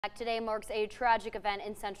Today marks a tragic event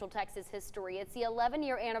in Central Texas history. It's the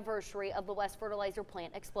 11-year anniversary of the West Fertilizer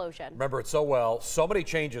plant explosion. Remember it so well. So many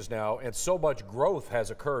changes now, and so much growth has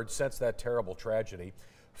occurred since that terrible tragedy.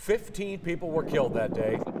 15 people were killed that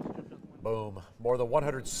day. Boom. More than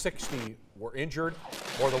 160 were injured.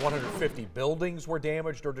 More than 150 buildings were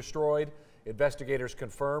damaged or destroyed. Investigators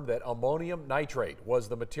confirmed that ammonium nitrate was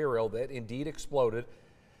the material that indeed exploded.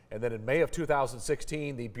 And then in May of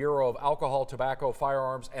 2016, the Bureau of Alcohol, Tobacco,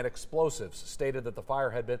 Firearms, and Explosives stated that the fire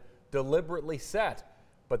had been deliberately set.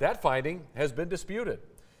 But that finding has been disputed.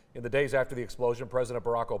 In the days after the explosion, President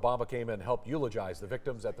Barack Obama came in and helped eulogize the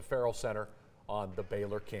victims at the Farrell Center on the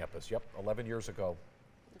Baylor campus. Yep, 11 years ago.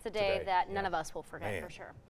 It's a day that none of us will forget, for sure.